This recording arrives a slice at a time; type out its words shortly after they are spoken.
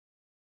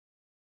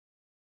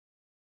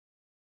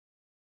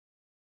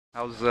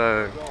How's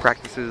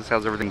practices?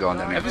 How's everything going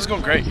down here? Everything's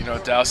going great. You know,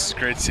 Dallas is a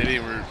great city.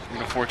 We're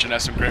fortunate to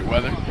have some great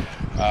weather.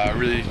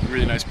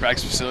 Really nice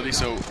practice facility.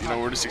 So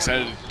we're just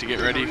excited to get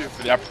ready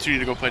for the opportunity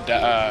to go play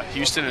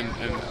Houston and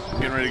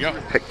getting ready to go.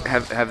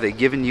 Have they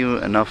given you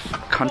enough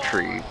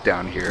country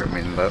down here? I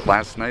mean,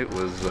 last night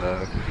was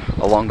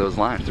along those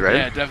lines, right?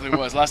 Yeah, it definitely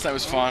was. Last night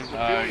was fun.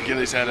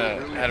 Gillies had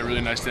a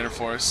really nice dinner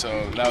for us,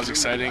 so that was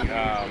exciting.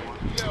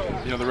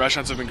 The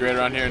restaurants have been great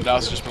around here, and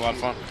Dallas has just been a lot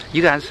of fun.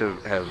 You guys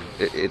have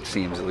it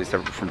seems, at least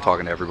from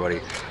talking to everybody,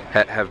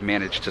 have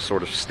managed to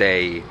sort of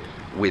stay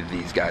with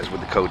these guys,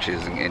 with the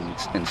coaches,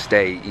 and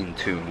stay in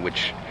tune,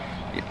 which,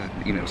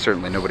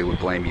 certainly nobody would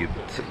blame you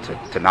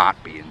to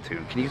not be in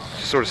tune. Can you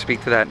sort of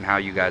speak to that and how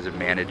you guys have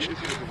managed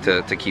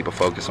to keep a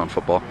focus on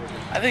football?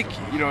 I think,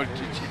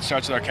 it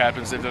starts with our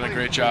captains. They've done a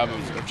great job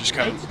of just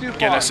kind of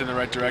getting us in the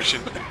right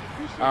direction.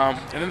 And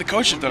then the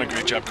coaches have done a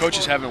great job.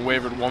 Coaches haven't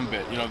wavered one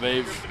bit.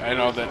 I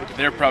know that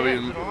they're probably,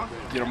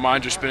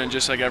 minds are spinning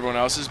just like everyone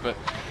else's, but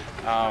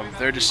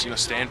they're just,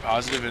 staying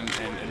positive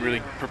and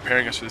really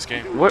preparing us for this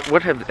game.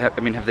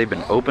 Have they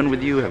been open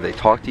with you? Have they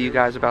talked to you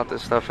guys about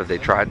this stuff? Have they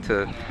tried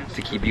to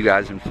keep you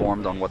guys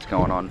informed on what's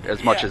going on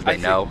as much as they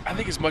know? I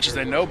think as much as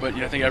they know, but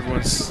I think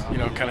everyone's,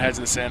 kind of heads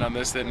in the sand on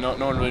this, that no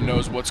one really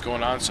knows what's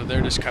going on, so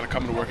they're just kind of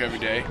coming to work every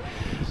day.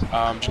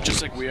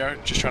 Just like we are,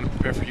 just trying to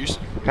prepare for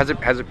Houston. Has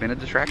it been a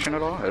distraction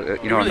at all?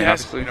 It really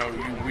hasn't. We're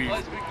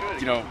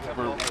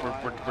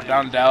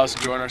down in Dallas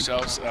enjoying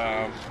ourselves.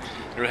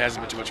 It really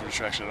hasn't been too much of a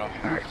distraction at all.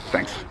 All right,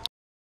 thanks.